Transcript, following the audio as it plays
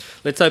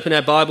Let's open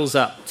our Bibles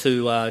up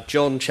to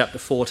John chapter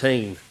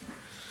 14.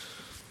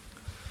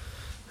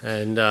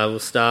 And we'll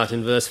start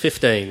in verse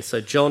 15.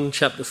 So John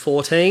chapter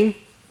 14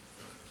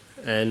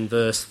 and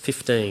verse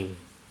 15.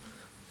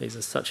 These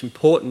are such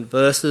important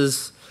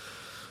verses,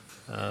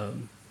 a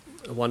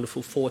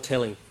wonderful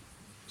foretelling.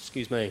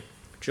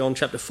 John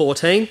chapter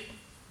 14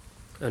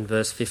 and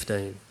verse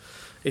 15.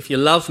 If you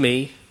love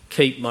me,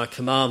 keep my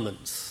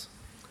commandments.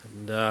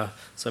 And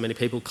so many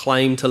people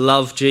claim to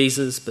love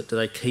Jesus, but do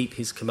they keep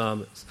his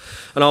commandments?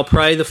 And I'll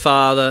pray the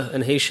Father,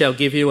 and he shall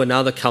give you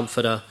another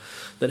comforter,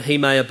 that he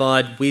may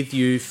abide with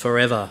you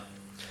forever,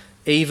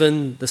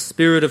 even the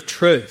Spirit of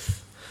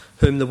truth,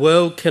 whom the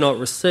world cannot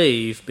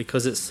receive,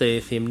 because it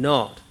seeth him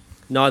not,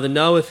 neither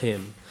knoweth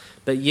him.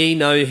 But ye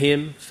know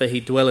him, for he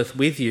dwelleth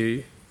with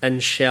you,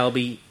 and shall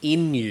be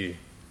in you.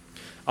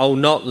 I will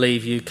not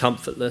leave you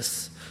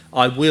comfortless,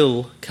 I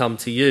will come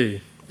to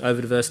you.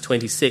 Over to verse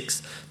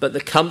 26. But the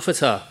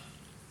Comforter,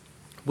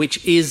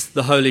 which is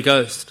the Holy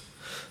Ghost,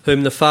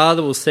 whom the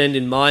Father will send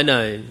in my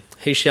name,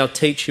 he shall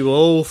teach you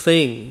all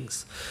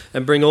things,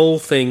 and bring all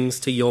things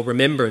to your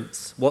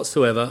remembrance,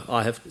 whatsoever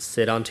I have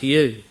said unto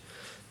you.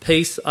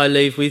 Peace I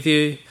leave with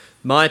you,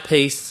 my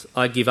peace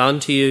I give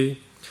unto you.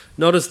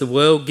 Not as the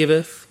world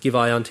giveth, give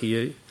I unto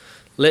you.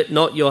 Let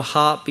not your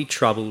heart be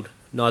troubled,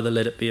 neither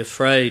let it be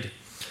afraid.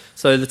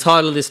 So the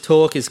title of this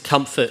talk is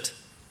Comfort.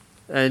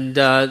 And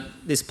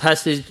this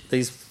passage,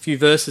 these few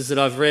verses that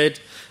I've read,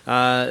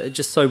 are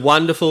just so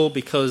wonderful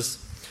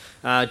because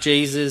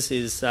Jesus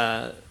is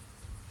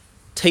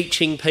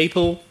teaching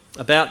people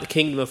about the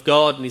kingdom of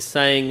God, and he's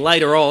saying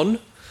later on,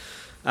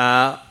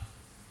 I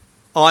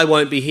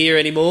won't be here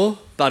anymore,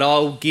 but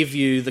I'll give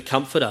you the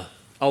Comforter.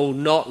 I will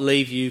not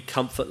leave you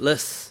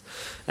comfortless.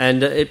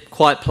 And it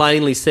quite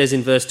plainly says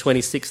in verse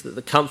 26 that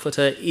the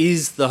Comforter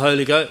is the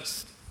Holy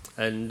Ghost.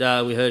 And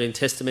we heard in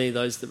testimony,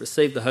 those that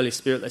received the Holy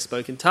Spirit, they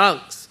spoke in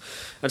tongues.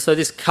 And so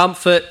this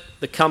comfort,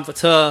 the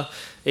Comforter,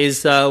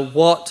 is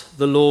what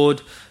the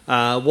Lord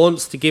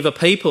wants to give a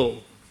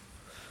people.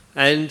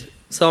 And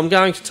so I'm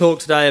going to talk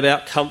today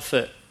about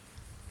comfort.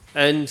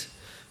 And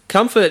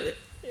comfort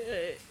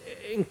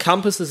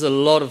encompasses a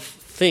lot of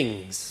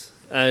things.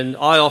 And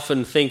I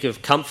often think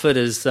of comfort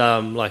as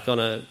like on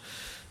a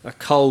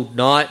cold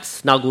night,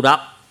 snuggled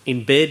up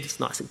in bed. It's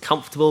nice and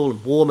comfortable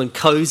and warm and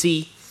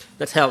cosy.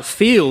 That's how it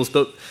feels,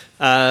 but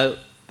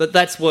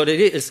that's what it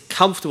is,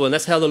 comfortable, and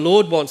that's how the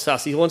Lord wants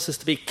us. He wants us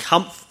to be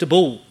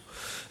comfortable.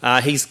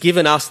 He's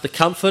given us the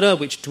Comforter,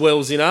 which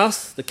dwells in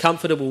us. The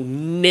Comforter will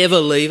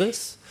never leave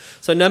us.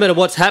 So no matter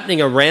what's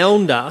happening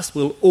around us,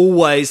 we'll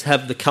always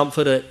have the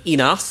Comforter in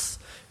us,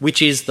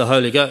 which is the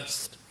Holy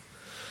Ghost.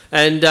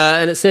 And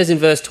it says in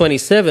verse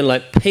 27,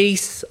 like,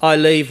 peace I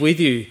leave with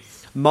you,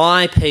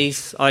 my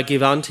peace I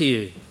give unto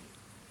you.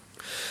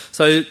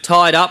 So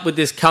tied up with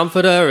this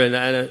Comforter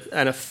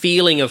and a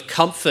feeling of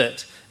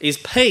comfort is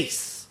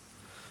peace.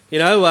 You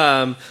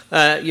know,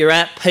 you're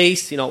at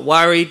peace, you're not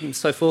worried and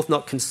so forth,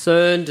 not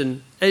concerned.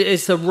 And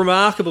it's a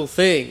remarkable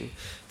thing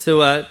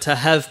to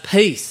have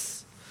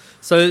peace.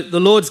 So the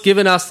Lord's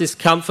given us this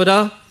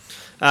Comforter,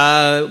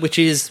 which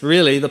is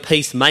really the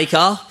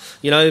peacemaker,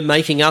 you know,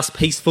 making us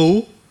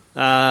peaceful.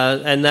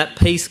 And that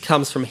peace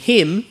comes from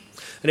him.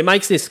 And it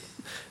makes this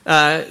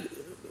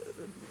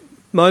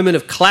moment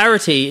of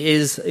clarity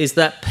is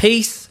that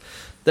peace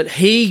that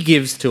he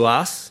gives to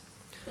us.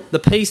 The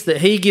peace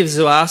that he gives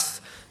to us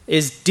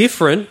is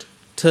different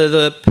to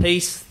the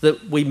peace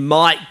that we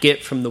might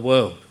get from the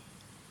world.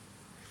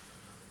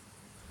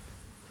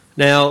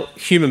 Now,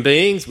 human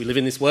beings, we live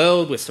in this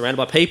world, we're surrounded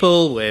by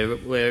people,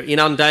 we're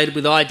inundated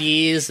with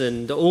ideas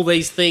and all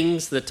these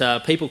things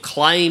that people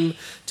claim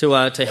to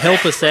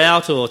help us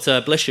out or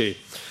to bless you.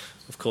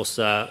 Of course,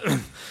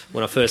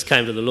 when I first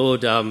came to the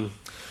Lord,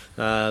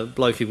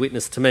 bloke who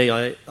witnessed to me,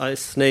 I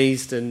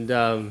sneezed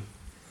and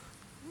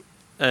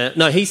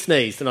he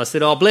sneezed and I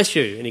said, "Oh, bless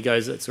you," and he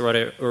goes, "It's all right,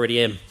 I already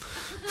am."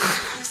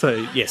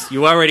 So yes,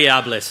 you already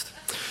are blessed.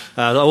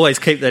 I always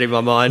keep that in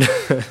my mind.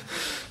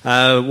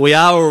 We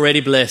are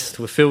already blessed.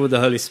 We're filled with the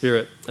Holy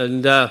Spirit,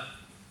 and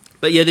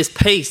but yeah, this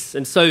peace,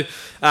 and so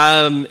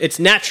it's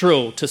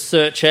natural to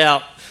search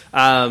out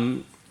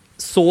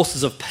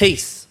sources of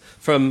peace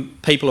from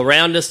people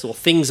around us or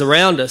things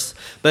around us,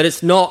 but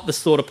it's not the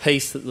sort of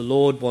peace that the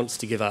Lord wants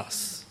to give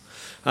us.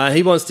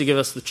 He wants to give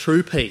us the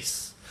true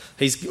peace.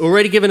 He's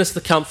already given us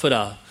the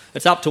Comforter.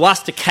 It's up to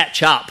us to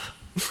catch up,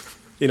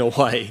 in a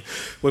way.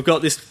 We've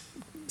got this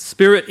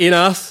Spirit in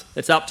us.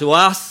 It's up to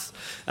us,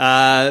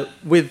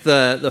 with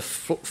the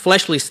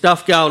fleshly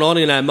stuff going on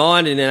in our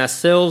mind and in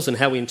ourselves and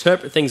how we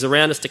interpret things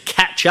around us, to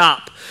catch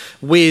up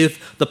with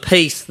the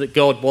peace that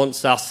God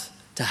wants us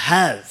to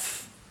have.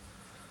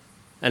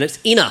 And it's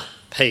inner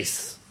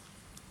peace.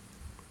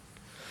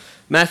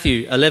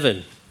 Matthew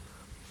 11.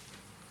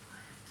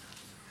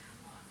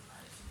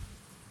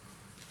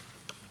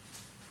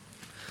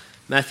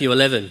 Matthew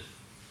 11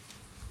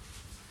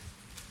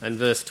 and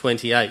verse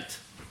 28.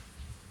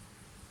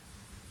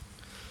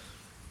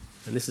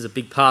 And this is a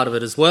big part of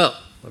it as well.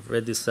 I've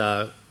read this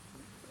a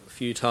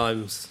few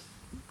times,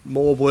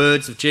 more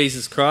words of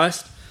Jesus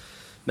Christ.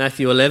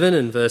 Matthew 11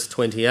 and verse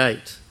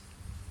 28.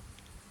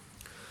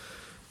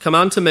 Come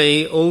unto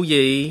me, all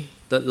ye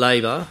that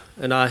labour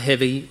and are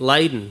heavy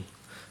laden,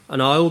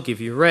 and I will give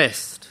you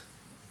rest.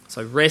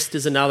 So rest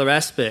is another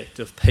aspect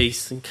of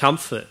peace and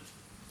comfort,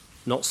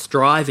 not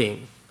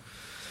striving.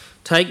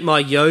 Take my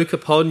yoke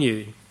upon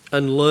you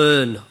and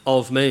learn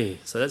of me.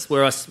 So that's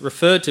where I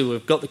referred to,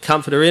 we've got the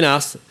Comforter in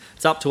us.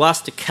 It's up to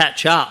us to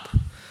catch up.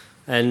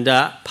 And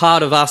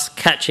part of us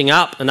catching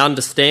up and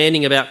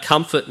understanding about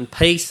comfort and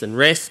peace and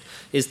rest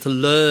is to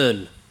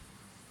learn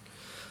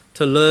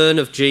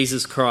of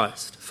Jesus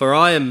Christ. For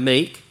I am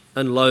meek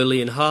and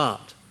lowly in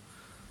heart.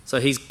 So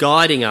he's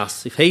guiding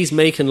us. If he's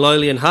meek and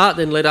lowly in heart,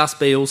 then let us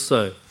be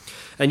also.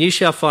 And you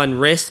shall find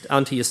rest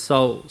unto your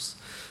souls.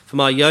 For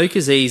my yoke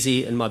is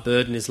easy and my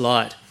burden is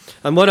light.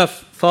 And what I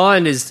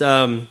find is,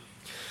 as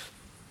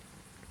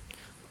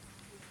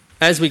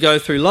we go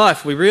through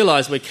life, we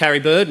realise we carry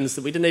burdens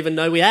that we didn't even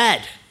know we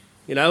had.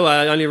 You know,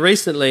 only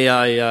recently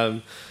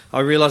I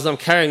realised I'm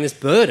carrying this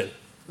burden.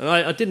 And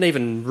I didn't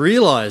even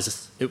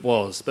realise it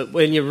was. But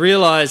when you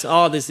realise,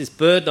 there's this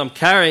burden I'm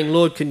carrying,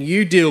 Lord, can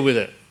you deal with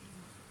it?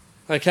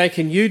 Okay,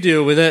 can you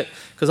deal with it?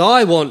 Because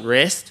I want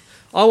rest.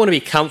 I want to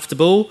be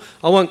comfortable.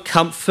 I want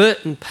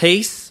comfort and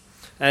peace.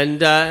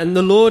 And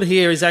the Lord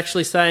here is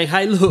actually saying,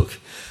 hey, look,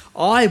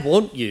 I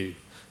want you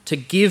to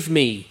give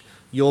me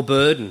your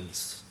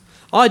burdens.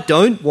 I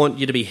don't want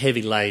you to be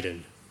heavy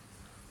laden.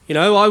 You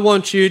know, I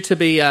want you to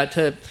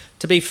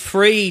be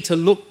free to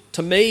look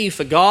to me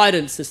for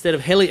guidance instead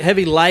of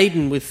heavy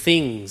laden with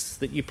things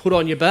that you put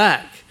on your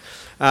back,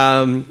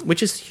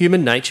 which is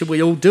human nature.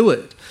 We all do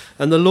it.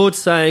 And the Lord's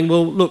saying,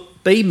 well,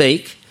 look, be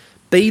meek,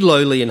 be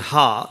lowly in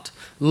heart,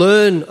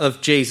 learn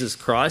of Jesus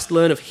Christ,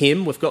 learn of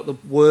him. We've got the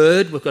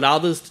word, we've got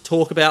others to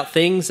talk about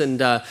things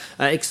and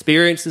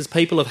experiences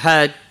people have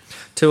had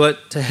to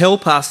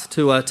help us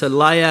to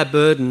lay our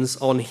burdens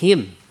on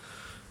him.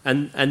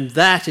 And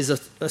that is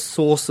a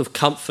source of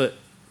comfort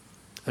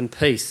and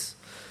peace.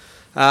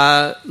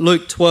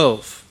 Luke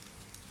 12.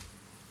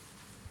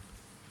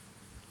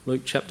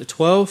 Luke chapter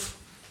 12.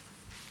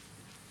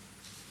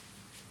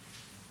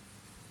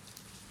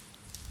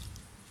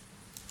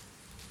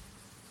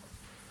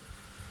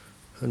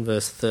 And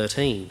verse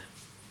 13.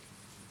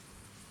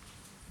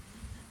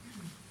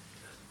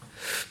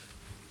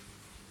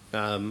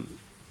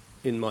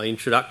 In my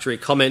introductory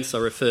comments, I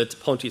referred to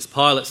Pontius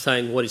Pilate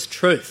saying, what is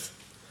truth?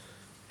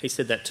 He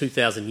said that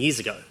 2,000 years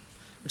ago,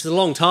 which is a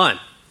long time.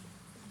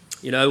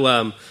 You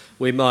know,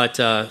 we might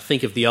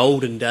think of the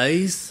olden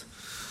days,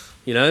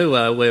 you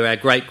know, where our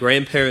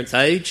great-grandparents'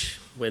 age,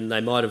 when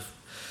they might have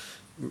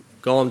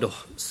gone to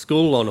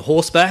school on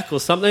horseback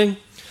or something.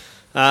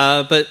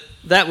 But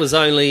that was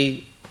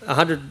only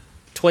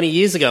 120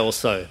 years ago or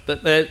so.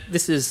 But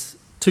this is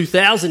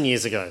 2,000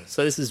 years ago.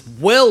 So this is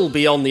well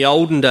beyond the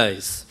olden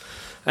days.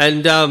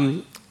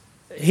 And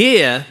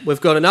here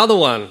we've got another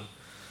one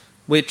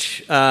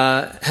which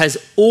has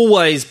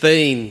always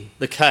been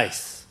the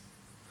case,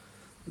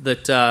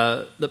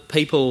 that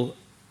people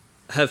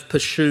have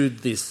pursued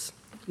this.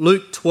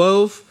 Luke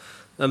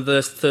 12 and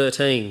verse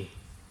 13.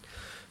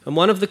 And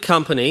one of the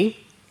company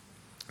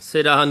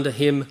said unto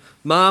him,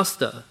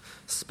 Master,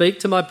 speak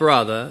to my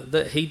brother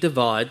that he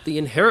divide the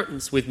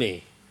inheritance with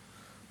me.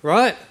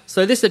 Right?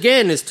 So this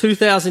again is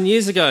 2,000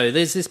 years ago.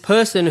 There's this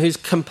person who's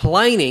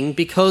complaining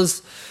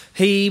because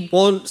he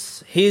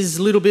wants his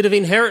little bit of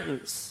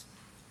inheritance.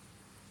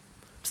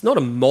 It's not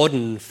a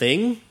modern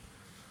thing.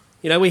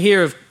 You know, we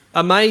hear of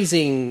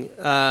amazing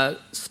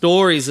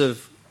stories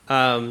of,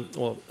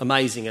 or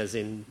amazing as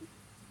in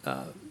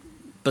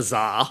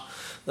bizarre,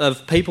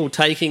 of people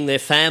taking their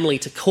family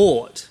to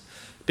court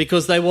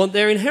because they want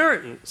their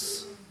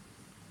inheritance.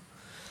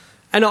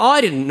 And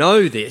I didn't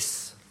know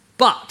this,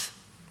 but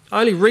I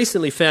only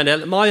recently found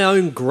out that my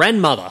own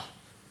grandmother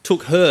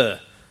took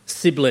her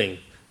sibling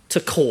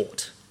to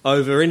court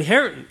over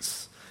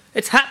inheritance.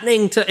 It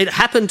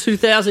happened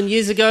 2,000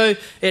 years ago.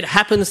 It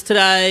happens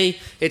today.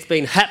 It's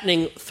been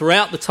happening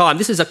throughout the time.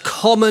 This is a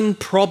common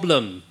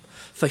problem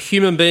for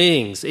human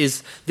beings,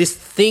 is this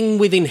thing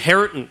with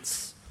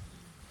inheritance.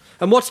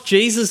 And what's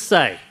Jesus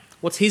say?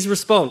 What's his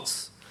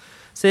response?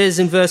 It says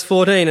in verse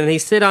 14, and he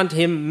said unto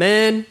him,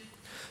 Man,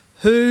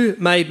 who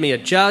made me a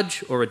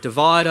judge or a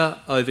divider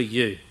over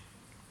you?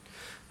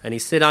 And he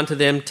said unto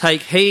them,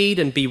 Take heed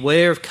and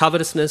beware of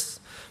covetousness,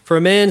 for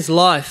a man's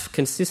life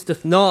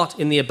consisteth not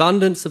in the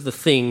abundance of the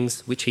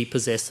things which he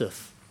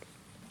possesseth.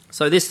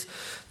 So this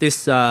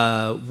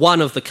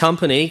one of the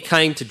company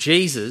came to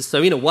Jesus.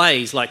 So in a way,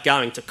 he's like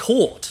going to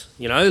court,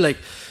 you know,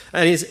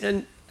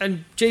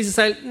 and Jesus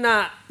said,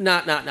 Nah.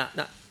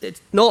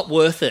 It's not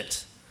worth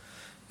it.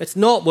 It's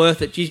not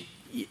worth it.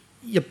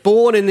 You're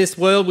born in this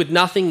world with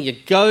nothing. You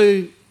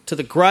go to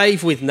the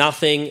grave with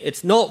nothing.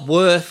 It's not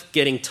worth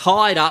getting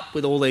tied up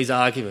with all these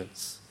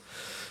arguments.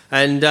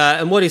 And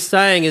what he's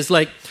saying is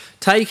like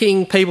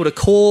taking people to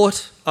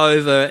court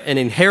over an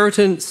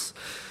inheritance.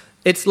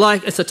 It's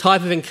a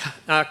type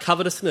of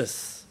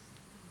covetousness.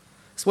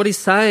 That's what he's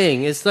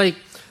saying. It's like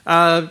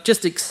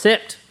just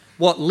accept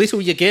what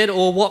little you get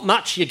or what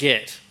much you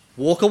get.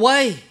 Walk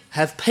away.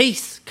 have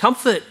peace,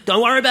 comfort,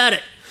 don't worry about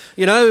it.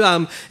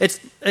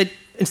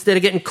 Instead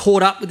of getting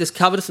caught up with this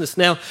covetousness.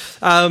 Now,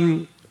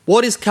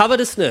 what is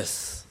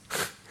covetousness?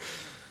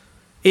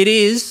 It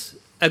is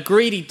a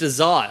greedy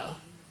desire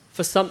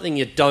for something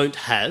you don't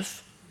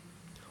have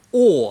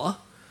or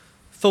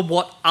for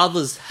what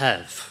others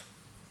have.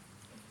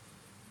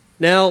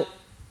 Now,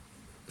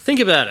 think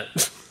about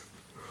it.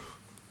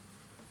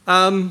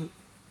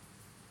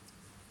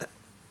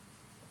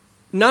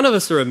 None of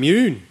us are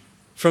immune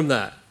from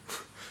that.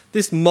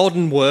 This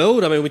modern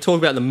world, we talk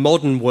about the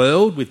modern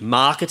world with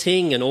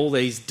marketing and all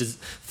these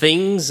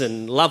things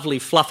and lovely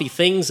fluffy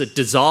things that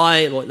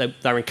desire,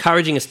 they're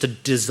encouraging us to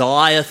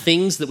desire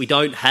things that we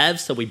don't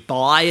have, so we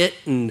buy it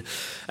and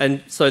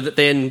so that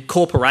then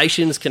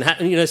corporations can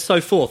have,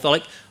 so forth.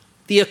 Like,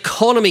 the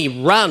economy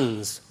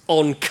runs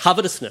on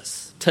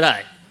covetousness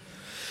today.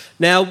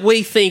 Now,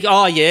 we think,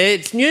 oh yeah,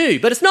 it's new,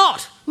 but it's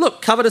not.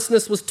 Look,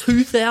 covetousness was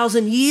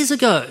 2,000 years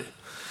ago.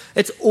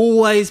 It's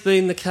always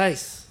been the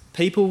case.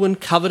 People in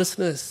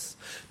covetousness,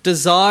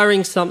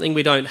 desiring something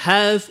we don't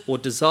have or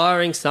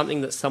desiring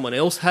something that someone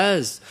else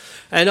has.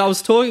 And I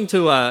was talking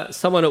to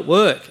someone at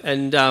work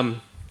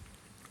and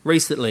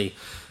recently,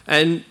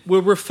 and we're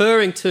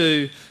referring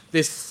to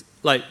this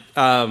like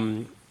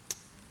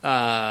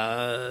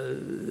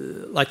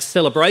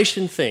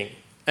celebration thing.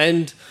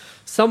 And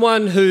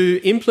someone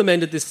who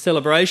implemented this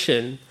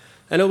celebration,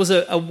 and it was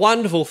a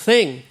wonderful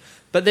thing.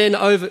 But then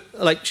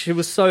she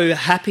was so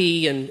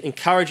happy and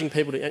encouraging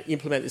people to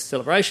implement this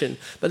celebration.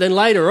 But then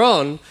later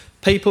on,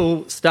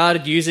 people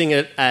started using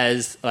it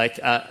as like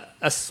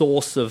a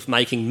source of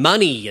making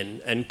money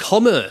and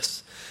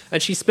commerce.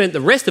 And she spent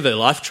the rest of her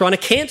life trying to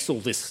cancel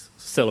this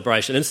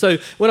celebration. And so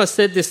when I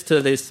said this to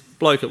this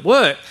bloke at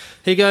work,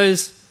 he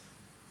goes,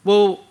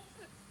 well,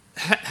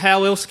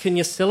 how else can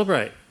you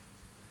celebrate?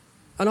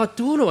 And I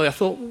dawned on me, I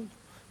thought, well,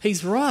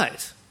 he's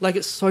right. Like,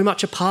 it's so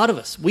much a part of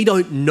us. We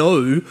don't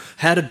know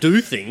how to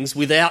do things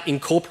without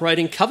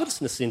incorporating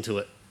covetousness into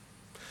it.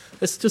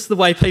 It's just the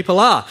way people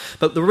are.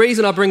 But the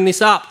reason I bring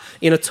this up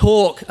in a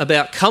talk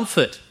about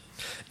comfort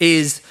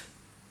is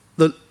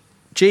that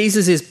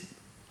Jesus is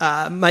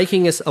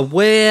making us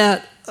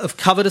aware of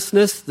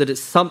covetousness, that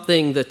it's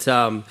something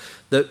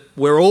that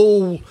we're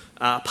all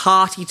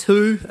party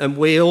to and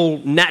we all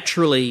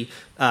naturally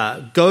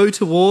go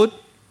toward.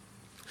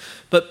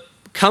 But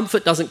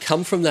comfort doesn't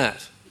come from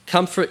that.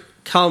 Comfort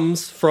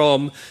comes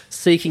from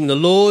seeking the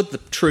Lord. The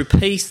true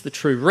peace, the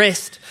true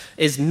rest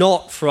is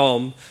not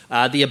from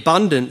the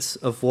abundance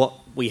of what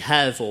we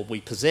have or we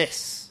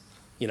possess,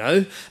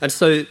 And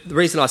so the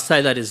reason I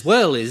say that as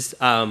well is,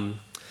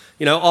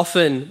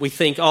 often we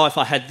think, oh, if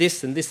I had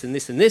this and this and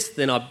this and this,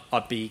 then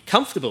I'd be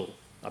comfortable.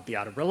 I'd be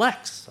able to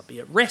relax. I'd be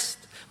at rest.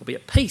 I'd be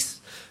at peace.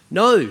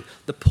 No,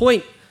 the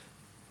point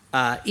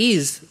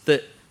is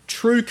that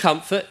true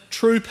comfort,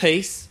 true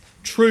peace,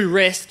 true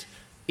rest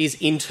is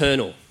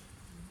internal.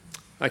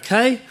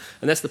 Okay?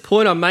 And that's the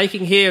point I'm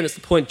making here, and it's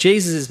the point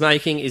Jesus is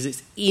making, is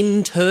it's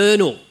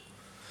internal.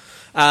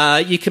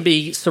 You can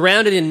be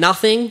surrounded in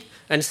nothing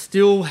and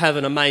still have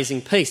an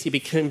amazing peace.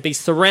 You can be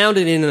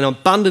surrounded in an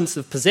abundance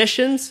of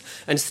possessions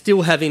and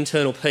still have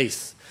internal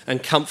peace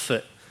and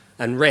comfort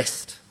and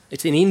rest.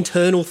 It's an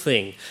internal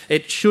thing.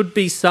 It should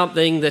be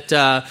something that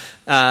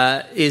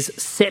is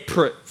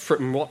separate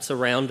from what's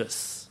around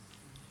us.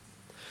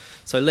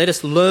 So let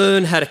us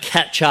learn how to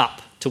catch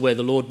up to where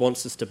the Lord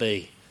wants us to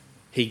be.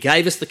 He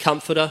gave us the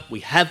Comforter.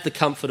 We have the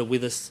Comforter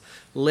with us.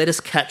 Let us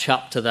catch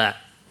up to that.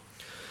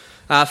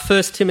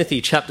 1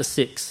 Timothy chapter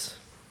 6.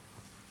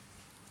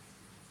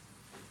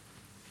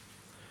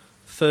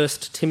 1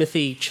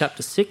 Timothy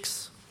chapter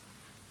 6.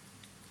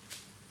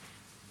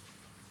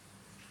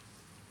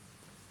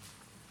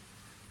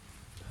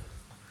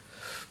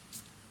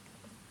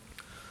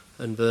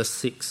 And verse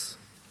 6.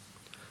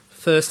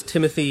 1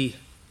 Timothy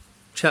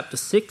chapter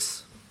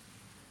 6.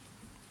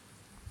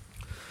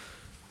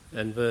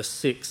 And verse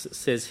 6, it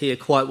says here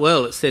quite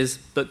well, it says,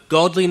 but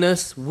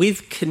godliness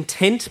with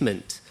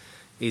contentment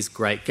is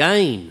great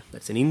gain.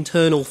 That's an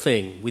internal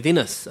thing within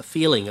us, a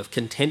feeling of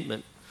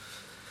contentment.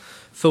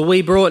 For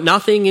we brought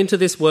nothing into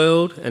this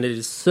world, and it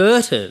is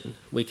certain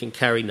we can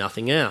carry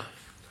nothing out.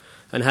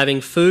 And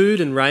having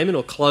food and raiment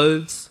or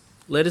clothes,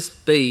 let us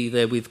be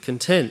therewith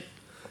content.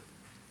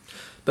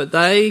 But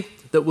they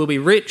that will be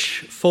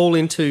rich fall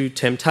into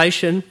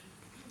temptation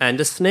and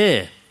a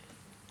snare,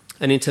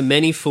 and into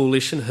many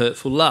foolish and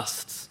hurtful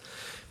lusts,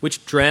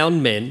 which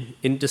drown men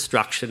in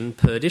destruction and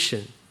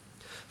perdition.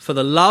 For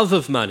the love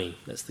of money,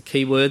 that's the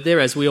key word there,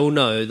 as we all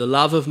know, the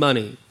love of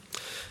money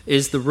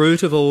is the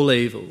root of all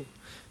evil,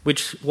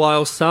 which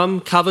while some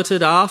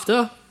coveted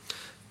after,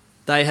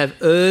 they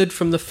have erred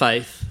from the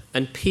faith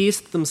and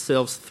pierced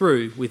themselves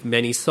through with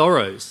many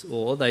sorrows,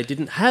 or they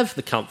didn't have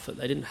the comfort,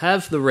 they didn't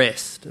have the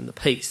rest and the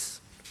peace.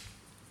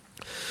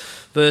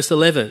 Verse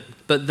 11,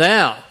 but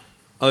thou,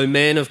 O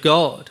man of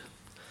God,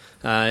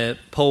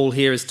 Paul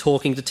here is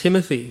talking to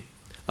Timothy.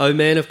 O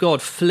man of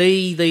God,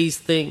 flee these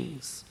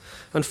things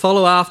and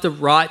follow after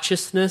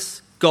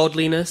righteousness,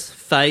 godliness,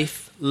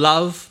 faith,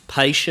 love,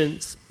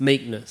 patience,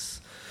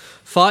 meekness.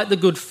 Fight the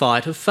good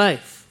fight of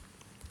faith.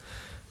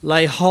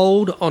 Lay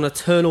hold on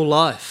eternal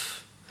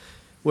life,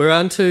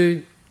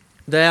 whereunto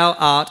thou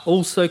art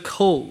also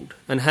called,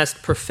 and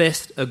hast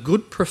professed a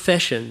good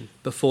profession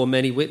before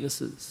many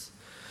witnesses.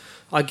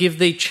 I give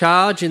thee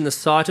charge in the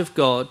sight of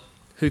God,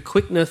 who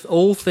quickeneth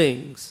all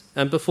things,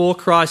 and before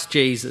Christ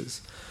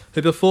Jesus,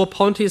 who before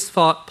Pontius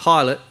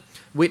Pilate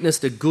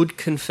witnessed a good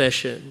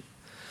confession,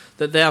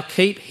 that thou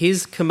keep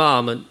his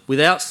commandment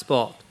without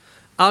spot,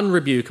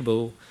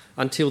 unrebukable,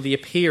 until the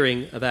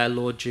appearing of our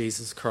Lord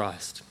Jesus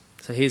Christ.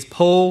 So here's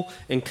Paul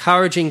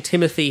encouraging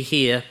Timothy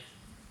here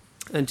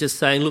and just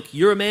saying, look,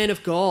 you're a man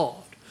of God.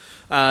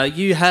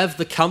 You have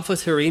the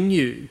Comforter in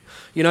you.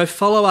 You know,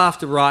 follow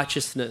after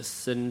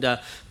righteousness and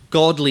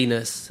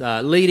godliness,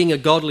 leading a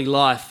godly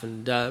life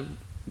and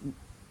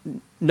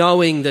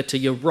knowing that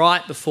you're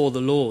right before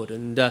the Lord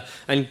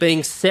and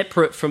being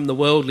separate from the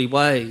worldly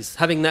ways,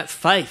 having that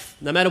faith,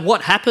 no matter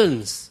what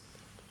happens.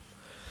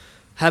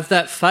 Have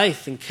that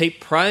faith and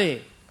keep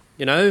praying,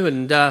 you know,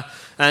 and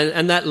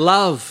that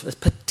love,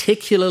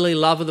 particularly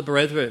love of the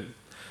brethren.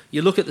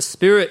 You look at the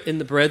spirit in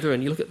the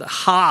brethren, you look at the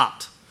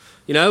heart.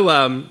 You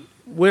know,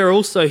 we're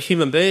also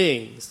human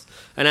beings,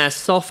 and our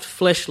soft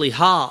fleshly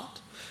heart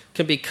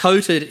can be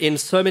coated in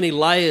so many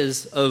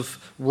layers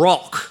of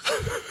rock.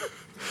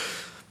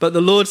 But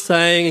the Lord's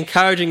saying,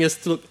 encouraging us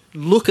to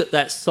look at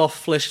that soft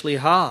fleshly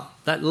heart,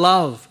 that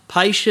love,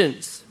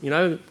 patience, you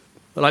know,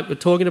 like we're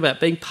talking about,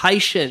 being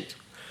patient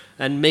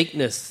and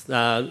meekness.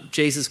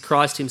 Jesus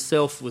Christ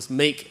himself was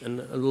meek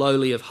and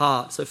lowly of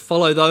heart. So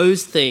follow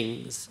those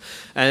things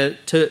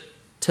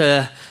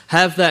to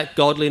have that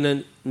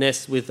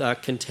godliness with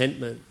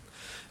contentment.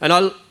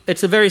 And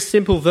it's a very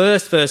simple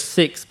verse, verse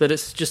 6, but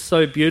it's just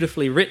so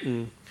beautifully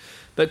written.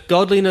 But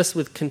godliness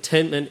with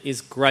contentment is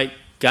great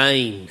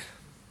gain.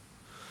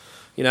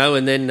 You know,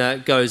 and then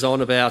it goes on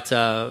about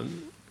the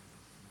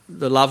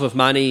love of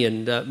money,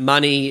 and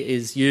money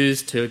is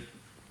used to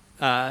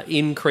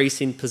increase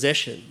in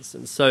possessions.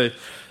 And so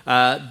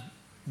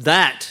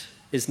that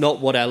is not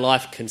what our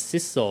life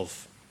consists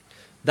of.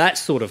 That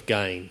sort of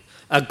gain,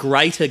 a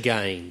greater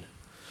gain,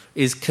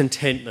 is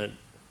contentment.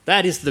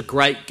 That is the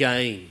great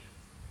gain.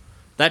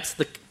 That's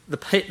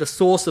the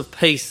source of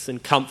peace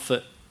and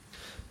comfort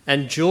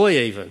and joy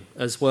even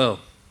as well.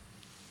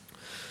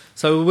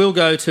 So we will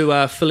go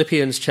to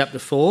Philippians chapter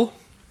 4.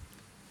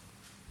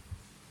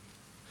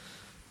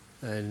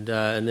 And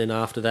then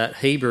after that,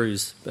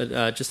 Hebrews.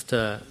 But just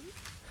to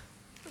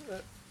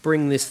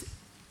bring this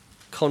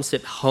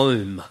concept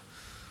home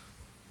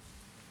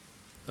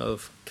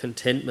of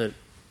contentment,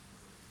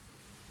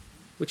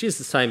 which is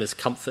the same as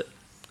comfort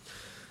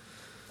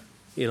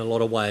in a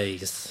lot of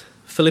ways.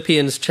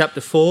 Philippians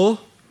chapter 4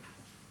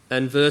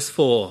 and verse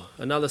 4.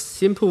 Another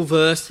simple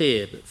verse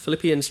here. But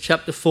Philippians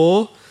chapter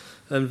 4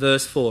 and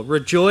verse 4.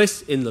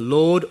 Rejoice in the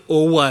Lord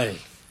always.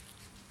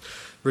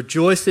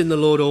 Rejoice in the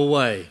Lord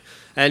always.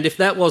 And if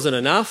that wasn't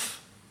enough,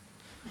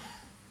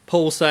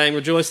 Paul's saying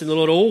rejoice in the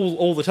Lord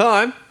all the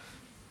time.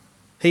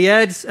 He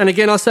adds, and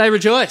again I say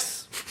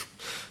rejoice.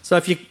 So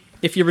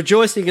if you're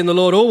rejoicing in the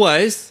Lord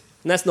always,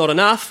 and that's not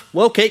enough,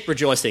 well, keep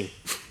rejoicing.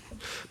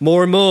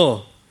 More and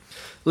more.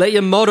 Let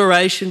your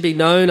moderation be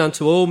known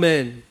unto all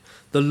men.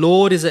 The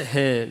Lord is at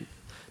hand.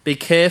 Be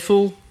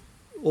careful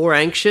or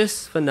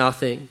anxious for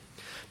nothing,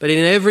 but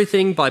in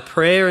everything by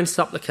prayer and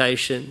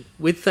supplication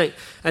with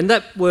and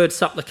that word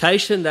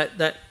supplication,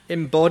 that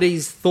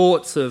embodies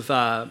thoughts of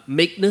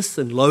meekness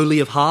and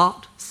lowly of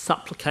heart,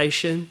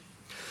 supplication.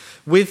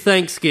 With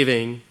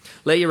thanksgiving,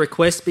 let your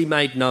requests be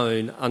made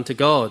known unto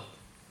God.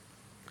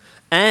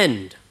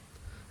 And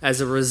as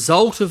a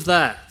result of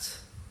that,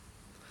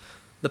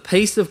 the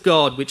peace of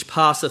God, which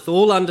passeth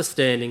all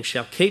understanding,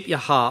 shall keep your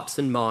hearts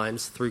and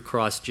minds through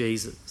Christ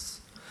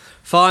Jesus.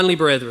 Finally,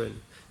 brethren,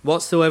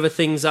 whatsoever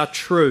things are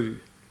true,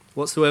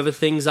 whatsoever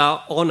things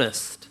are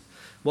honest,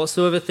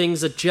 whatsoever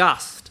things are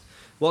just,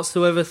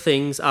 whatsoever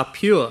things are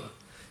pure,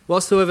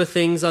 whatsoever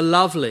things are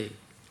lovely,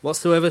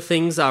 whatsoever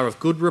things are of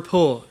good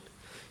report,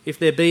 if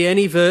there be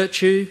any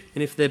virtue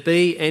and if there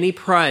be any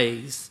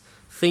praise,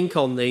 think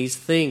on these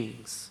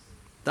things.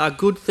 They are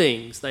good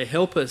things. They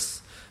help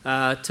us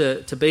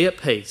to be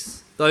at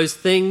peace. Those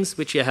things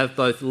which you have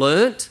both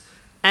learnt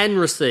and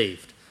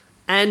received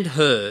and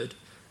heard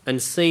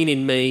and seen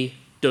in me,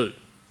 do.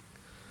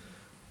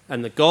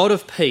 And the God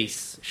of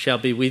peace shall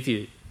be with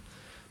you.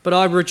 But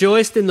I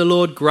rejoiced in the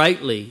Lord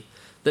greatly,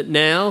 that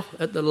now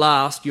at the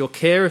last your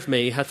care of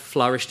me hath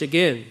flourished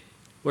again,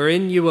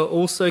 wherein you were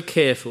also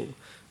careful,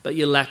 but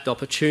you lacked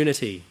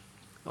opportunity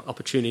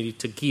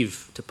to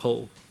give to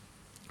Paul.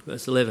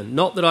 Verse 11,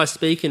 not that I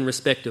speak in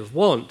respect of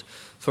want,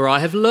 for I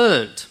have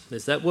learnt,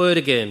 there's that word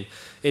again,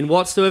 in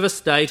whatsoever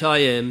state I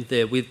am,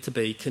 therewith to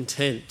be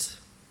content.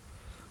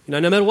 You know,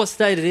 no matter what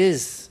state it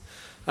is,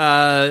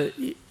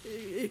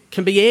 it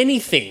can be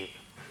anything.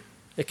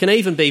 It can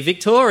even be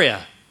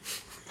Victoria.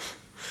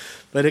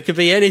 But it could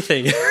be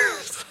anything.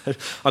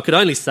 I could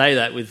only say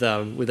that with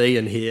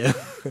Ian here.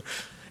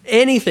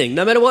 Anything,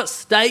 no matter what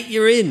state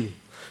you're in,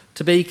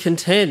 to be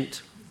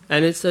content.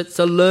 And it's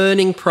a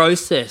learning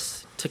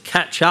process to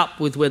catch up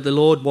with where the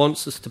Lord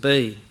wants us to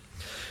be.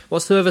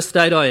 Whatsoever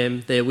state I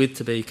am, therewith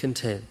to be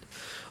content.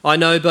 I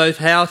know both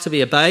how to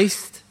be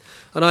abased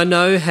and I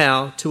know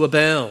how to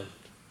abound.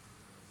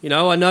 You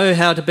know, I know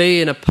how to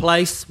be in a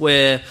place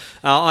where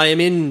I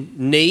am in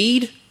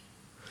need,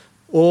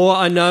 or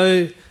I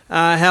know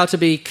how to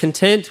be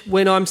content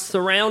when I'm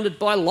surrounded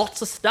by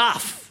lots of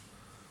stuff.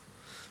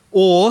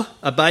 Or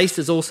abased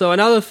is also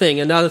another thing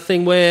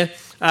where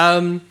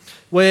the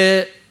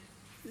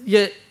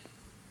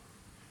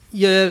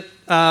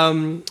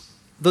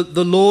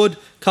Lord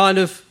kind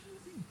of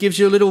gives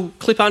you a little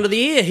clip under the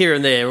ear here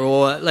and there,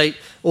 or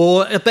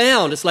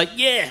abound. It's like,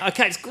 yeah,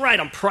 okay, it's great.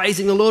 I'm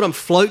praising the Lord. I'm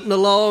floating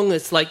along.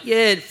 It's like,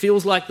 yeah, it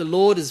feels like the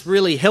Lord is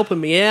really helping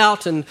me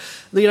out. And,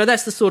 you know,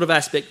 that's the sort of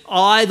aspect.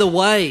 Either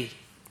way,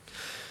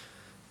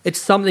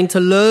 it's something to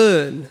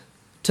learn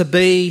to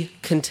be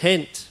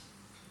content,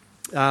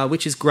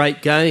 which is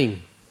great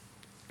gain.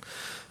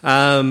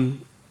 Halfway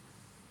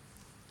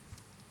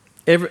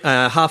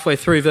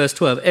through verse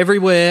 12,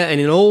 everywhere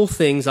and in all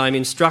things I am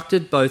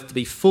instructed both to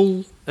be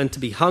full and to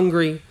be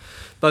hungry,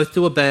 both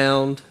to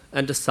abound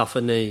and to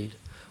suffer need.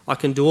 I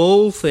can do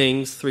all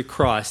things through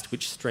Christ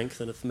which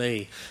strengtheneth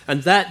me.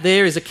 And that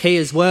there is a key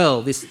as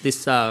well,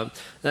 to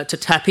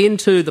tap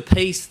into the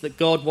peace that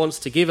God wants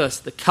to give us,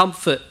 the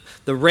comfort,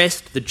 the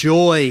rest, the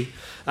joy,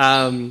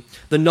 the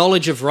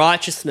knowledge of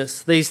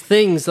righteousness. These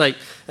things, I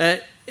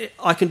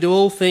can do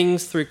all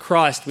things through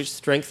Christ which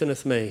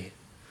strengtheneth me.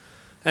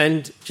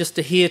 And just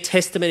to hear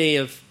testimony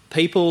of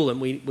people,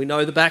 and we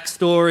know the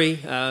backstory.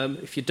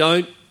 If you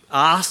don't,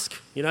 ask.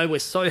 You know, we're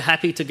so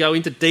happy to go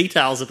into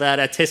details about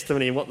our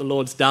testimony and what the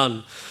Lord's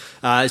done.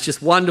 It's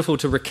just wonderful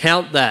to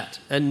recount that.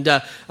 And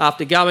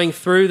after going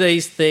through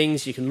these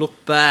things, you can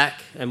look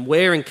back, and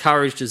we're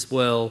encouraged as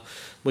well.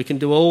 We can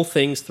do all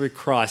things through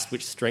Christ,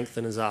 which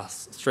strengthens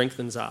us.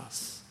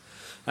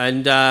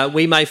 And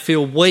we may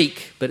feel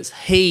weak, but it's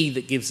He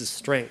that gives us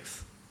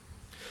strength.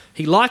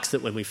 He likes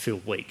it when we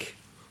feel weak.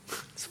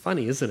 It's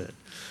funny, isn't it?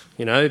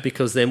 You know,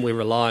 because then we're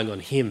relying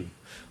on Him.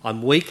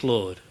 I'm weak,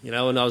 Lord. You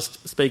know, and I was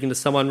speaking to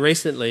someone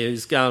recently who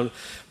was going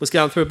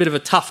through a bit of a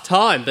tough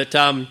time, but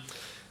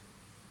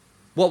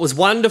what was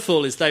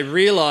wonderful is they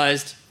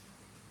realised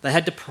they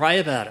had to pray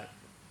about it.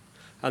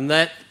 And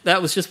that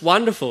was just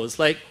wonderful. It's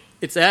like,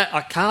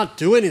 I can't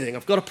do anything.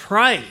 I've got to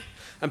pray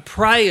and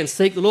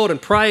seek the Lord, and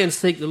pray and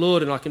seek the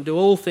Lord, and I can do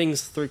all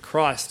things through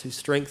Christ who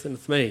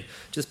strengtheneth me.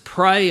 Just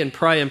pray and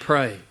pray and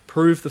pray.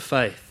 Prove the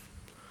faith.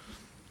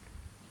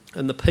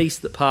 And the peace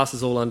that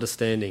passes all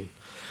understanding.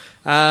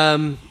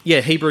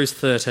 Hebrews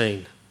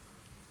 13.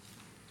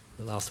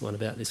 The last one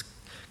about this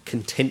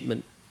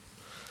contentment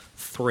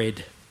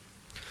thread.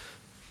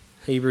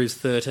 Hebrews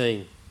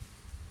 13.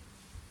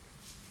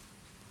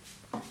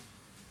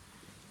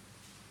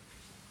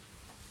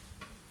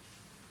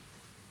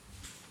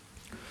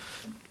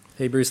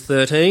 Hebrews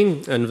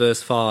 13 and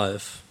verse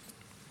 5.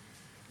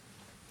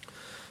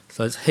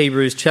 So it's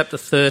Hebrews chapter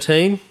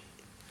 13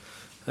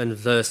 and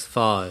verse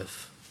 5.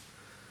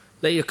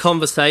 Let your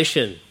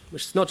conversation,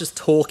 which is not just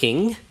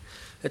talking,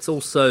 it's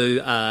also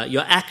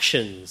your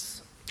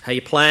actions, how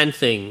you plan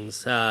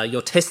things,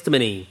 your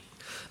testimony.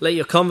 Let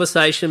your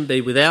conversation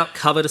be without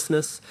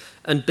covetousness,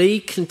 and be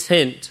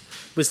content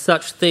with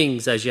such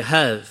things as you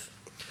have.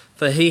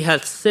 For He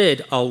hath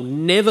said, I'll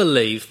never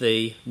leave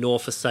thee nor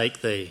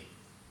forsake thee.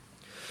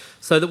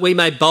 So that we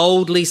may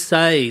boldly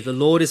say, the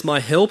Lord is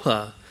my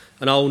helper,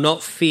 and I will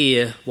not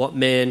fear what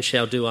man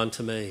shall do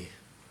unto me.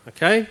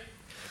 Okay?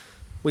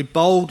 We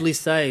boldly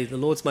say, the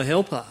Lord's my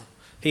helper.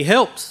 He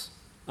helps.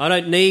 I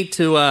don't need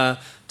to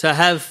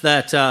have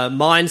that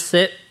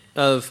mindset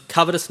of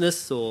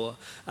covetousness or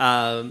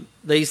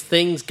these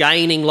things,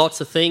 gaining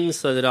lots of things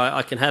so that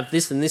I can have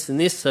this and this and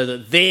this, so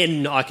that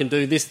then I can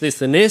do this,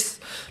 this and this.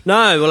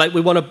 No,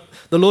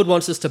 the Lord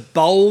wants us to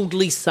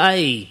boldly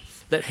say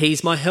that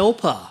He's my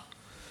helper.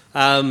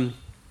 And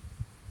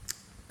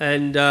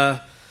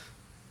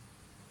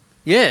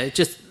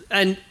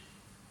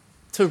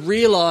to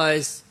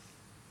realise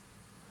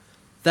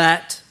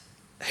that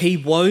He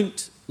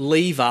won't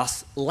leave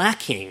us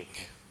lacking.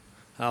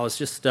 I was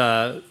just,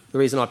 the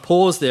reason I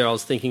paused there, I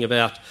was thinking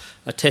about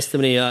a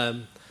testimony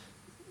that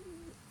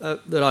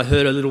I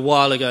heard a little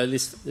while ago.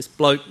 This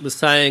bloke was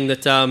saying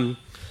that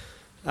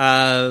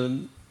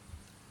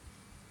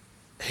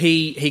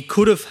he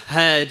could have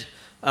had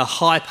a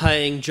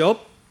high-paying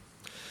job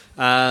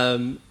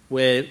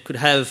where could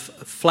have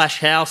flash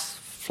house,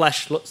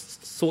 flash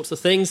sorts of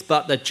things,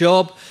 but the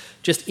job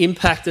just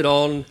impacted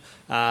on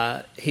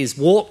his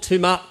walk too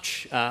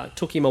much,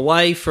 took him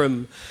away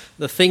from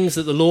the things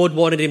that the Lord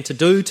wanted him to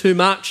do too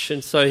much,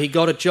 and so he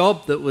got a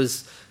job that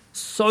was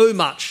so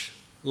much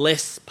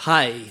less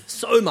pay.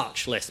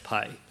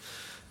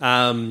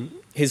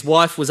 His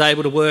wife was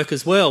able to work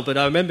as well, but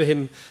I remember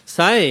him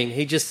saying,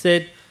 he just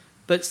said,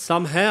 but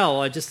somehow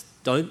I just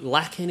don't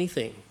lack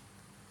anything.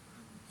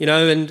 You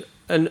know,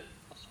 and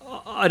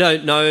I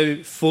don't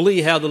know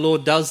fully how the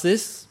Lord does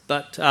this,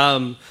 but,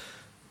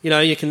 you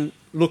know, you can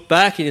look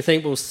back and you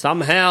think, well,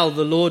 somehow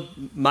the Lord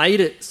made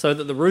it so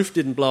that the roof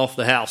didn't blow off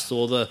the house,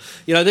 or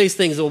these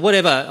things, or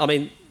whatever. I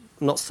mean,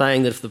 I'm not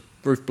saying that if the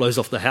roof blows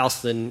off the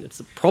house, then it's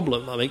a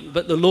problem. I mean,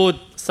 but the Lord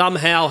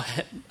somehow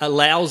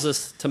allows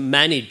us to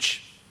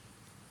manage,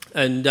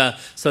 and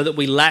so that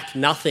we lack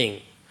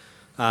nothing.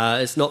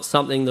 It's not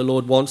something the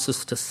Lord wants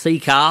us to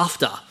seek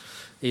after.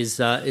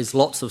 Is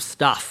lots of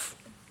stuff.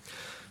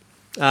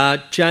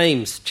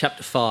 James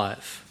chapter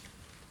 5.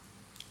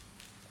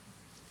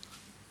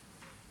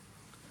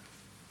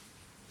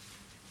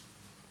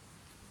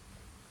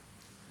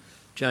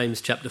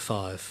 James chapter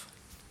 5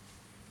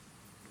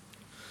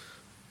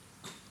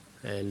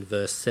 and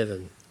verse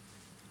 7.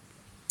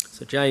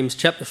 So James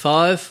chapter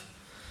 5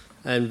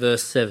 and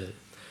verse 7.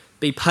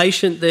 Be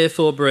patient,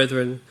 therefore,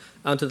 brethren,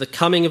 unto the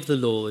coming of the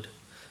Lord.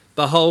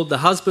 Behold, the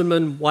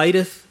husbandman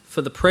waiteth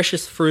for the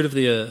precious fruit of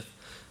the earth,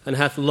 and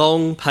hath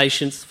long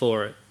patience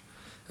for it,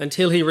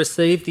 until he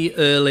receive the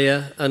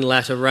earlier and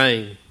latter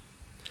rain.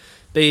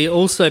 Be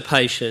also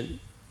patient,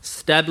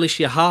 establish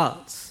your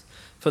hearts,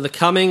 for the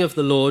coming of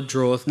the Lord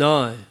draweth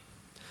nigh.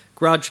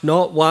 Grudge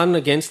not one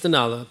against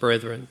another,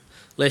 brethren,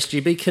 lest ye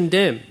be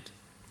condemned.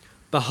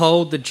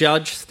 Behold, the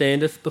judge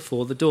standeth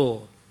before the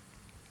door.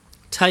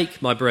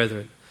 Take, my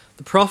brethren,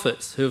 the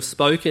prophets who have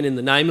spoken in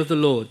the name of the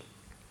Lord,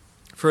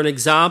 for an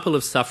example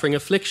of suffering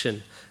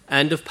affliction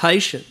and of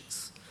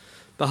patience.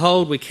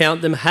 Behold, we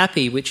count them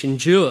happy which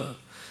endure.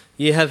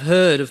 Ye have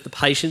heard of the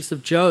patience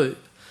of Job,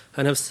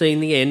 and have seen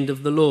the end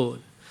of the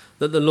Lord,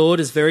 that the Lord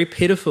is very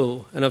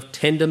pitiful and of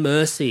tender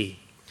mercy.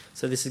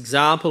 So this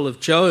example of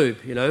Job,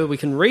 we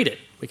can read it.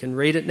 We can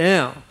read it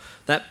now.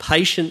 That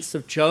patience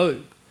of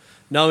Job,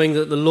 knowing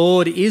that the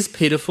Lord is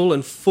pitiful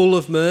and full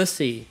of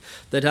mercy,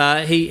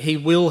 that he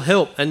will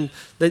help. And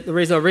the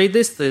reason I read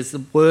this, there's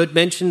the word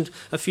mentioned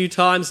a few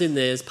times in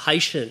there, is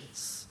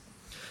patience.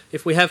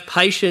 If we have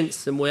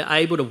patience and we're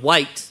able to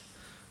wait,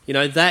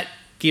 that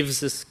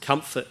gives us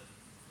comfort.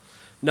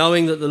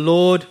 Knowing that the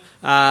Lord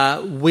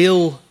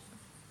will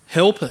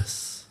help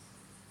us.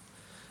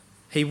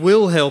 He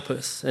will help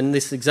us. And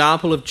this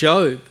example of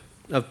Job,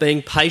 of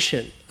being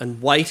patient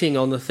and waiting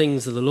on the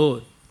things of the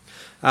Lord.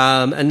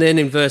 And then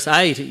in verse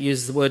 8, it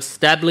uses the word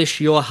establish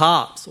your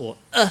hearts, or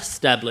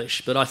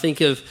establish. But I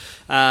think of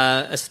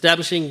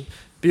establishing,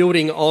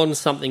 building on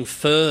something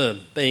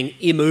firm, being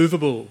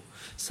immovable,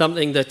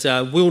 something that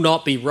will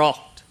not be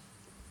rocked,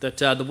 that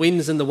the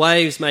winds and the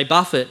waves may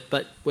buffet,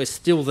 but we're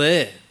still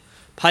there.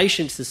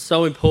 Patience is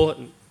so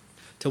important,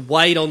 to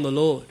wait on the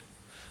Lord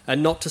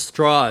and not to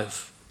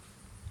strive.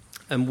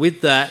 And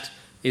with that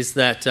is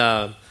that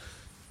I'm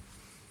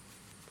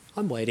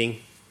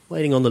waiting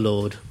on the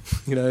Lord.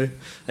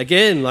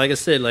 Again, like I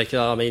said,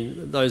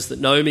 those that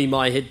know me,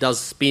 my head does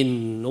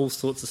spin, all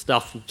sorts of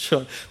stuff.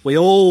 We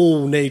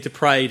all need to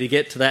pray to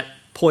get to that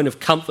point of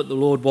comfort the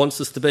Lord wants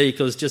us to be,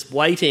 because just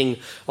waiting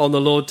on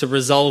the Lord to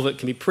resolve it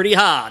can be pretty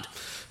hard.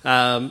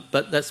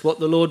 But that's what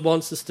the Lord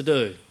wants us to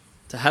do,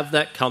 to have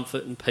that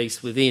comfort and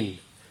peace within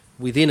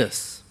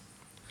us.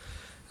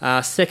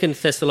 2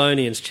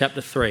 Thessalonians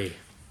chapter 3.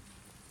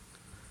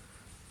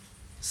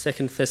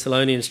 2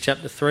 Thessalonians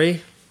chapter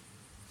 3.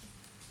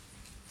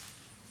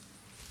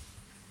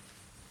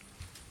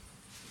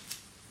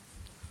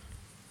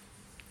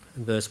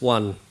 And verse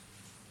 1.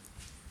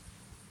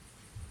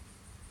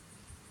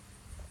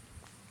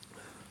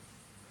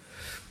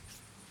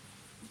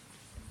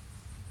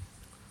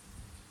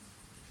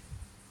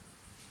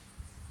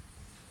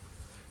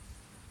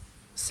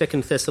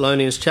 Second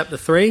Thessalonians chapter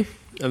 3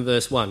 and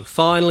verse 1.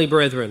 Finally,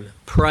 brethren,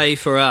 pray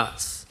for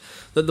us,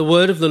 that the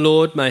word of the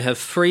Lord may have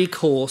free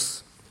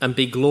course and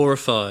be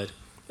glorified,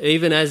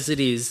 even as it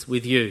is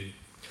with you,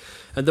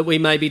 and that we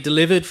may be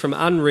delivered from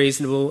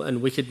unreasonable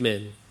and wicked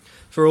men,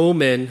 for all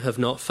men have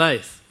not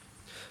faith.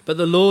 But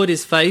the Lord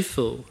is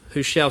faithful,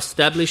 who shall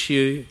establish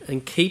you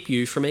and keep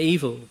you from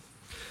evil.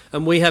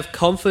 And we have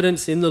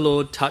confidence in the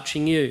Lord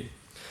touching you,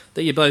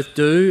 that you both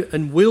do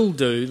and will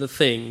do the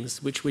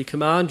things which we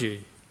command you.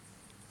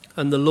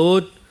 And the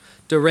Lord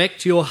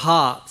direct your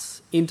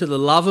hearts into the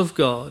love of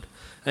God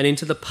and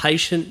into the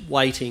patient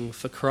waiting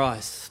for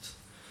Christ.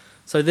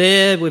 So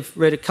there we've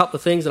read a couple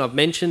of things, and I've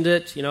mentioned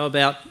it,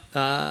 about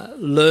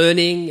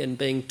learning and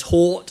being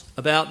taught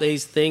about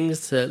these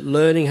things,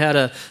 learning how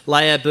to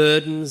lay our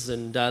burdens,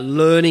 and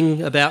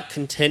learning about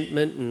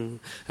contentment, and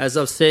as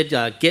I've said,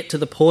 get to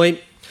the point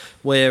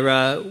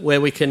where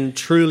we can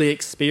truly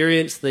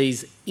experience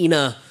these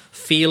inner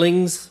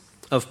feelings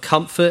of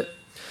comfort.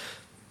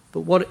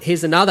 But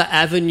here's another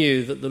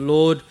avenue that the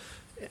Lord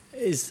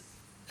has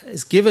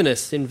given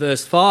us in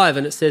verse 5,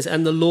 and it says,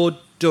 and the Lord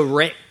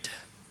direct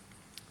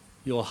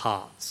your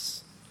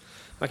hearts.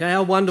 Okay,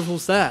 how wonderful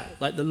is that?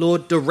 Like the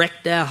Lord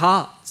direct our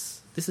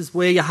hearts. This is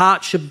where your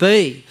heart should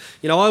be.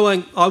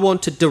 I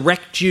want to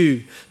direct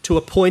you to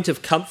a point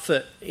of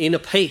comfort, inner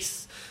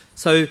peace.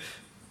 So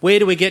where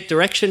do we get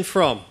direction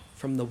from?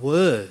 From the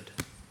Word.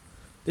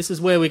 This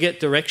is where we get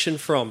direction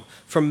from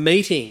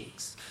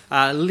meetings,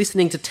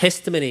 listening to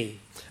testimony,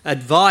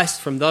 advice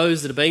from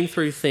those that have been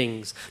through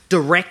things.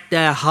 Direct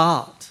our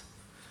heart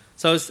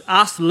So it's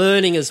us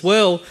learning as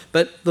well,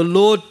 but the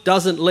Lord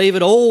doesn't leave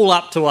it all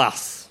up to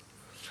us.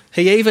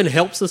 He even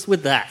helps us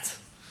with that,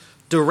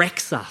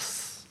 directs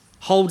us,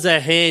 holds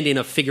our hand in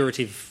a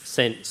figurative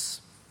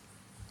sense,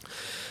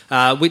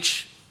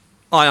 which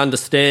I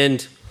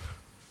understand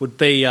would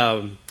be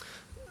a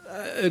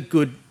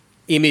good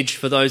image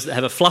for those that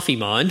have a fluffy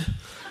mind,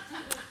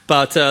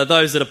 but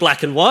those that are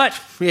black and white,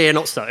 yeah,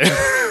 not so.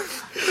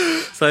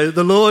 So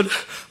the Lord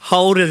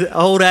hold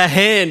our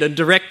hand and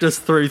direct us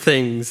through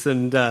things,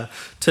 and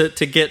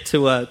to get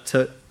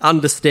to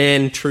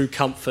understand true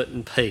comfort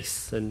and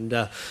peace. And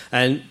the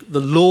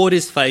Lord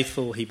is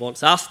faithful. He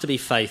wants us to be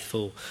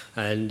faithful,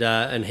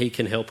 and He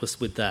can help us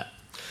with that.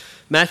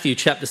 Matthew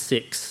chapter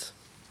 6.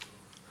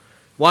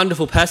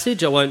 Wonderful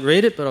passage. I won't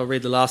read it, but I'll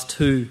read the last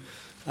two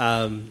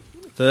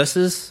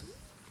verses.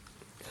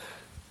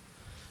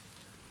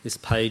 This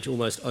page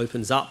almost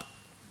opens up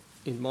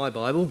in my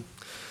Bible.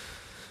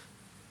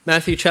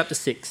 Matthew chapter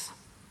 6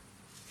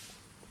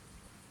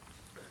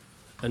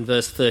 and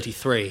verse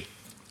 33.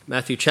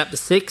 Matthew chapter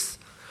 6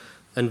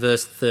 and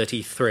verse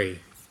 33.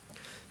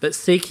 But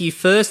seek ye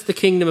first the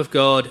kingdom of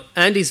God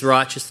and his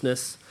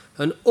righteousness,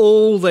 and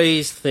all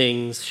these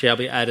things shall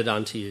be added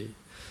unto you.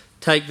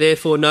 Take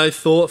therefore no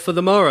thought for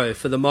the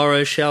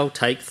morrow shall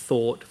take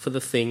thought for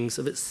the things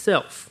of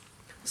itself.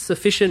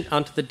 Sufficient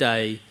unto the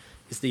day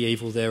is the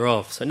evil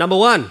thereof. So number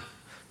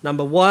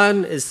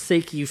one is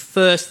seek ye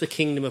first the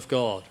kingdom of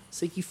God.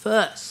 Seek ye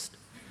first.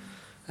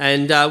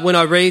 And when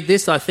I read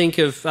this, I think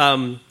of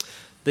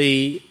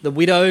the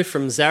widow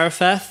from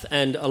Zarephath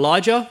and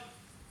Elijah,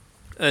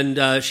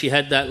 and she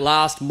had that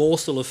last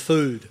morsel of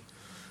food.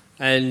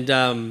 And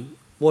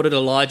what did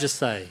Elijah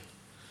say?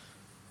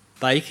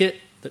 Bake it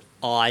that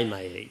I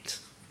may eat.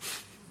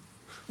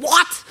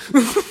 What?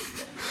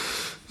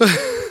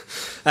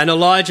 And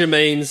Elijah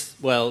means,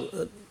 well,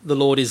 the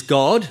Lord is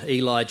God,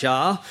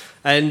 Elijah,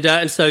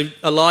 and so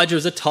Elijah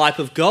is a type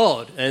of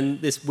God,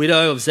 and this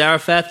widow of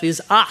Zarephath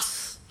is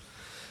us.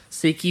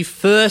 Seek ye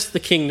first the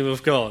kingdom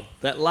of God.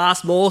 That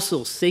last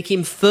morsel, seek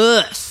him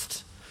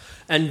first,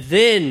 and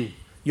then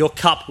your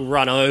cup will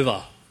run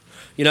over.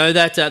 You know,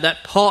 that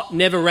pot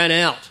never ran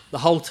out the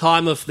whole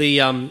time of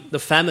the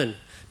famine,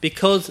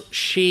 because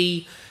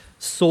she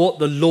sought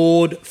the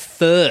Lord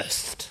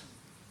first.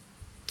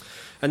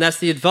 And that's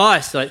the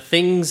advice, like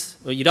things,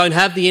 well, you don't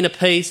have the inner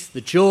peace, the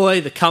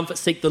joy, the comfort,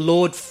 seek the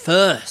Lord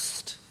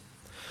first.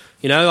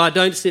 You know, I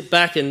don't sit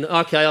back and,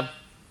 okay, I'm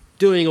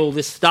doing all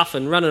this stuff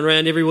and running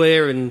around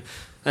everywhere and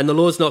the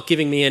Lord's not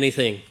giving me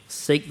anything.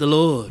 Seek the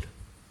Lord.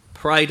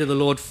 Pray to the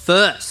Lord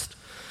first.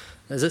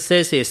 As it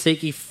says here,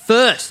 seek ye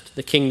first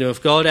the kingdom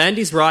of God and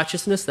his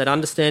righteousness, that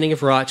understanding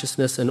of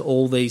righteousness, and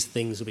all these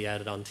things will be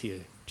added unto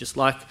you. Just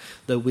like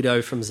the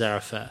widow from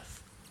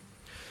Zarephath.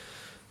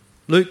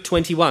 Luke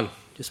 21.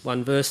 Just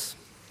one verse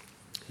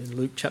in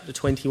Luke chapter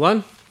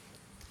 21,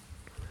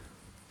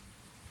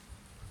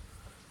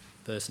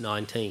 verse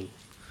 19.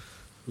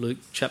 Luke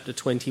chapter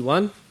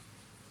 21.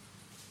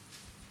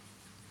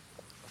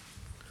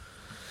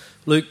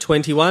 Luke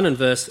 21 and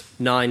verse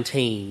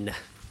 19. It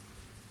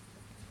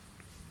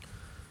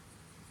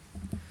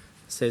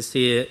says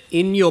here,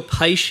 in your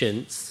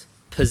patience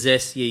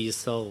possess ye your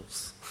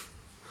souls.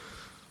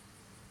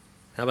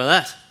 How about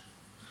that?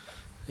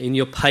 In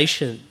your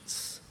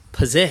patience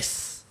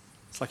possess.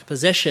 Like a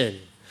possession.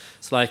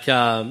 It's like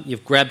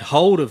you've grabbed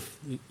hold of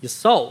your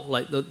soul,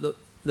 like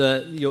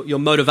your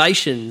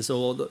motivations,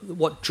 or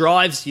what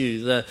drives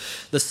you.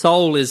 The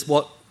soul is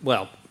what,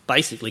 well,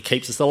 basically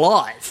keeps us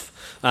alive.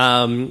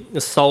 The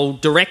soul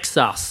directs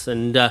us,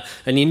 and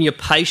in your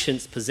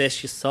patience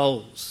possess your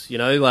souls. You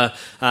know,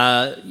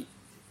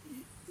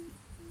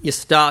 you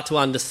start to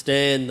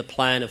understand the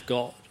plan of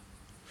God,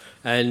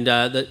 and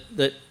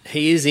that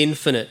He is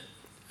infinite,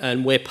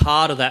 and we're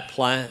part of that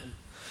plan.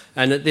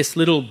 And that this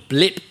little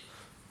blip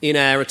in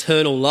our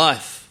eternal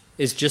life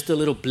is just a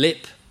little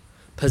blip.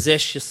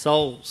 Possess your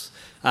souls.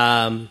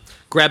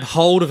 Grab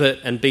hold of it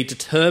and be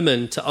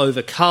determined to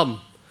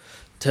overcome,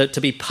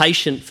 to be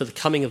patient for the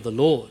coming of the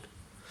Lord.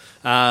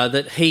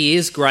 That He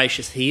is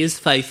gracious, He is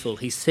faithful,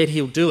 He said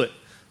He'll do it.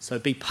 So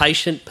be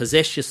patient,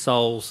 possess your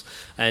souls,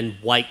 and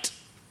wait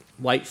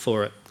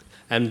for it.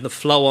 And the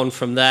flow on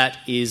from that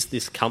is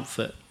this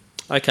comfort.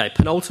 Okay,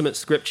 penultimate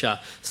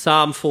scripture,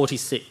 Psalm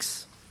 46.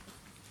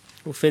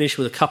 We'll finish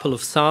with a couple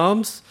of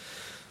Psalms.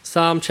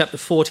 Psalm chapter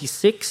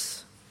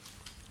 46,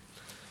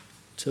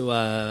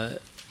 to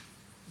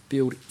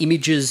build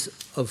images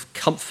of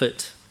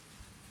comfort.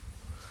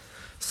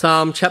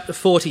 Psalm chapter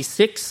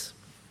 46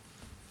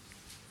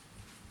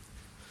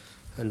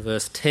 and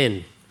verse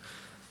 10.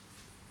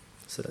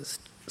 So that's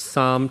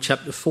Psalm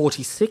chapter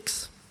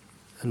 46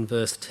 and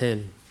verse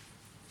 10.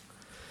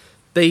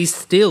 Be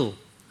still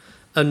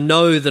and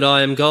know that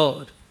I am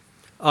God.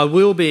 I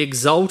will be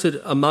exalted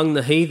among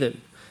the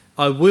heathen.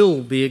 I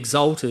will be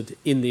exalted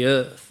in the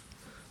earth.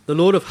 The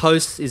Lord of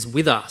hosts is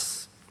with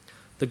us.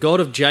 The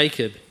God of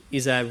Jacob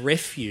is our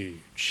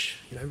refuge.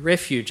 You know,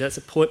 refuge, that's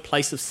a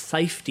place of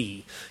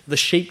safety. The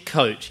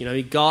sheepcote, you know,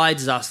 He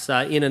guides us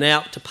in and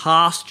out to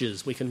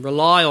pastures. We can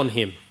rely on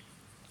Him.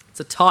 It's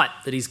a type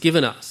that he's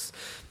given us.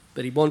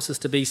 But he wants us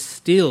to be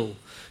still,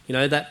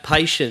 that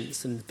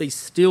patience, and be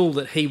still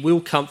that he will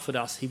comfort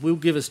us. He will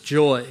give us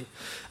joy.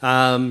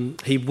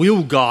 He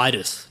will guide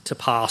us to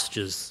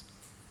pastures.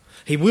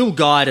 He will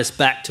guide us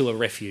back to a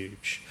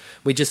refuge.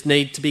 We just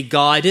need to be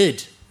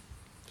guided.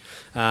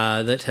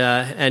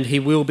 And he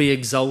will be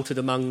exalted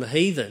among the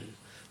heathen,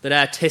 that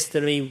our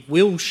testimony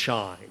will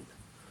shine.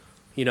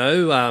 And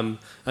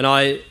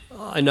I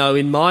know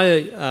in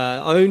my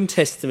own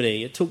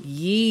testimony, it took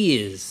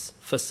years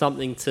for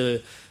something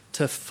to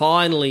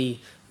finally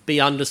be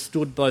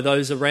understood by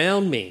those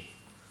around me.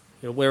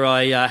 Where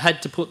I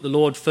had to put the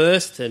Lord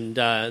first, and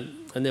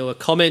there were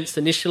comments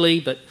initially,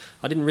 but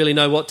I didn't really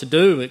know what to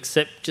do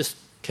except just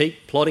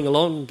keep plodding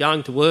along,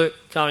 going to work,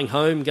 going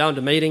home, going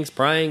to meetings,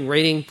 praying,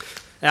 reading,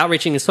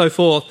 outreaching and so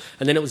forth.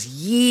 And then it was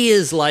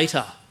years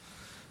later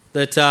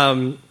that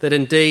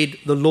indeed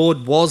the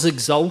Lord was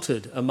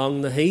exalted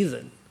among the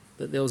heathen,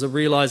 that there was a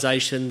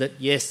realisation that,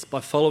 yes, by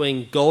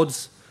following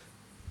God's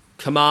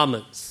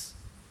commandments,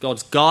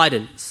 God's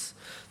guidance,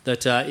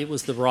 that it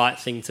was the right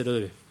thing to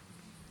do.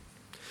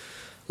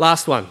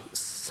 Last one,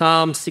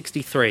 Psalm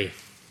 63.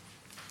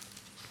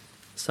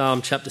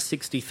 Psalm chapter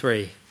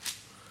 63.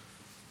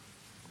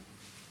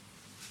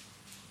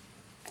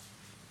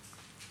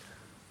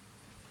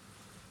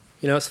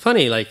 It's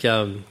funny,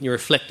 you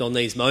reflect on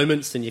these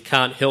moments and you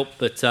can't help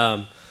but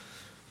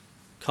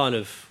kind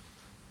of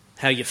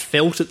how you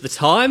felt at the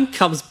time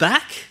comes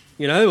back,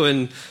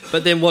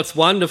 but then what's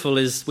wonderful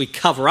is we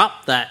cover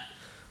up that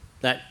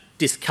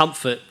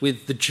discomfort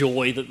with the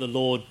joy that the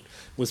Lord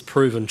was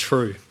proven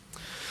true.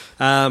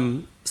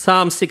 Psalm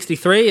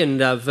 63 and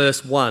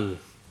verse 1.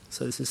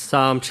 So this is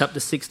Psalm chapter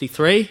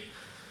 63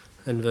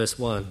 and verse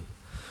 1.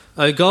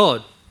 O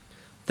God,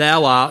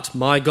 thou art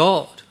my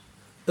God.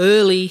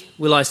 Early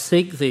will I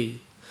seek thee.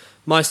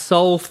 My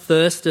soul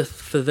thirsteth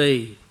for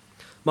thee.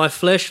 My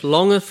flesh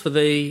longeth for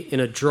thee in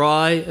a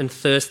dry and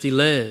thirsty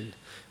land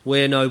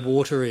where no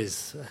water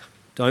is.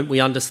 Don't we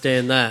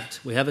understand that?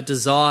 We have a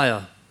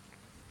desire,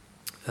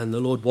 and the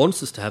Lord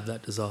wants us to have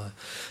that desire,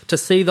 to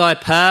see thy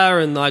power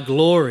and thy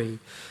glory,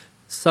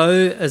 so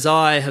as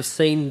I have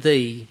seen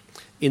thee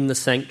in the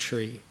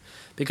sanctuary.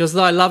 Because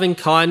thy loving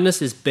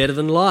kindness is better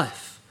than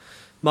life.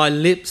 My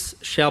lips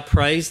shall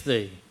praise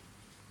thee.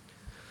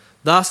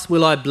 Thus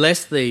will I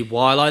bless thee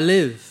while I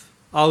live.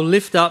 I'll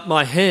lift up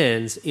my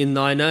hands in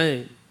thy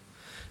name.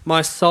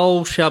 My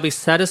soul shall be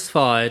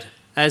satisfied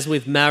as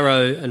with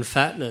marrow and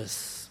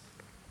fatness.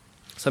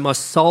 So my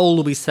soul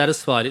will be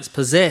satisfied. It's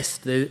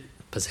possessed.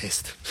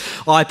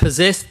 I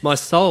possessed my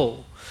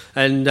soul.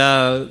 And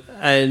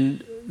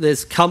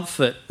there's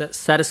comfort, that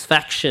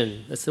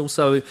satisfaction. That's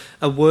also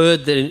a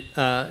word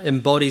that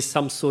embodies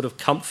some sort of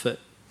comfort.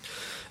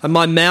 And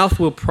my mouth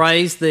will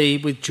praise thee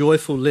with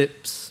joyful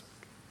lips.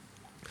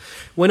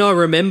 When I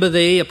remember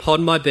thee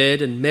upon my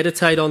bed and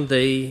meditate on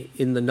thee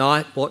in the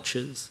night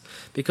watches,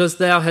 because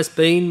thou hast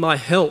been my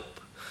help,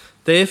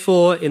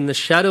 therefore in the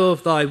shadow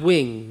of thy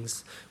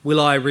wings will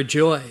I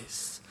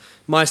rejoice.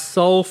 My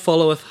soul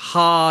followeth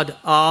hard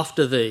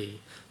after thee,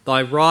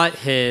 thy right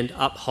hand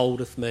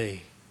upholdeth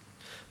me.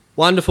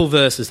 Wonderful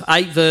verses,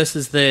 8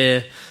 verses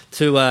there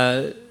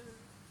to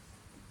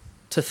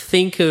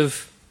think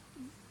of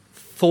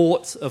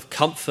thoughts of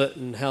comfort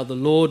and how the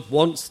Lord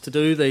wants to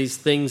do these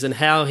things and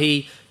how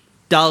he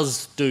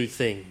does do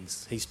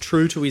things. He's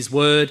true to his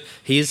word.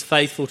 He is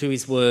faithful to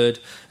his word,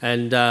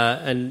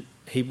 and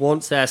he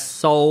wants our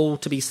soul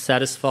to be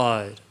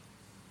satisfied,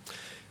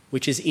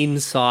 which is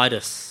inside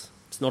us.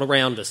 It's not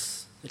around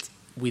us. It's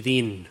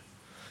within,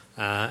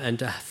 and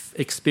to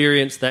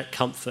experience that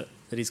comfort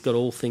that he's got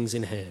all things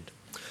in hand.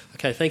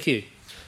 Okay, thank you.